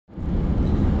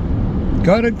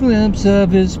Caught a glimpse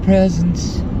of his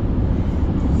presence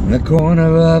in the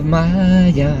corner of my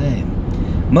eye.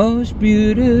 Most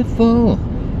beautiful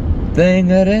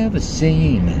thing I'd ever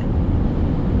seen.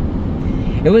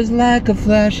 It was like a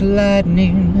flash of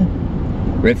lightning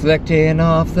reflecting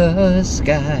off the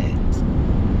sky.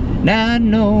 Now I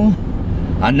know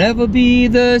I'll never be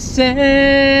the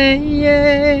same.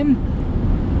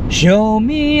 Show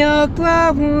me your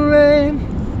glory.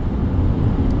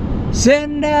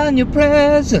 Send down your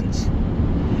presence.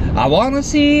 I wanna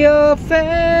see your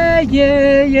face.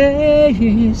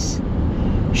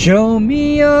 Show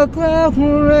me your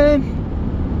glory.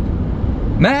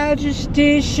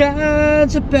 Majesty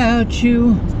shines about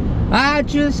you. I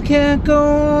just can't go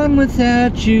on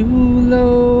without you,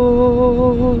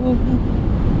 Lord.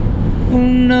 Oh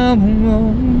no.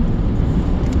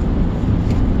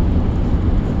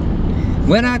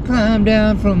 When I climb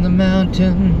down from the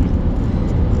mountain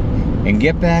and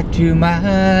get back to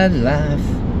my life,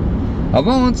 I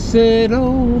won't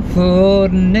settle for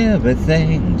ordinary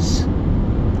things.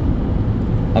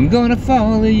 I'm gonna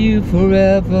follow you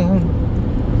forever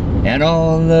and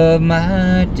all of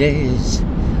my days.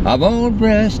 I won't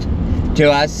rest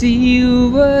till I see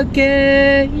you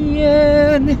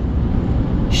again.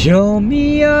 Show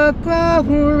me your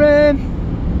glory.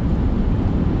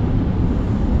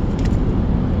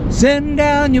 Send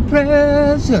down your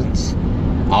presence.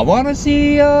 I wanna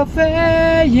see your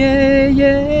face.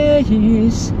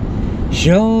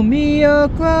 Show me your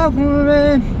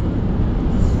glory.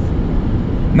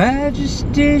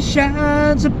 Majesty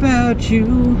shines about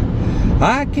you.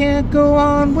 I can't go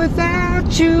on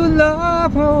without you,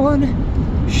 Lord.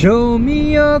 Show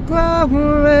me your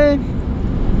glory.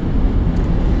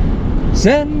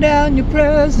 Send down your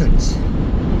presence.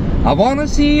 I wanna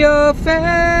see your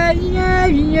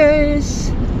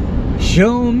face.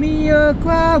 Show me your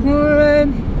glory.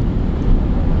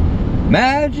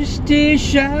 Majesty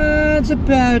shines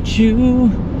about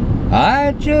you.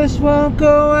 I just won't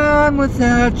go on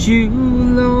without you,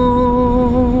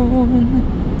 Lord.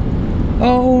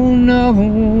 Oh no,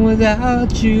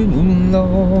 without you,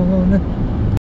 Lord.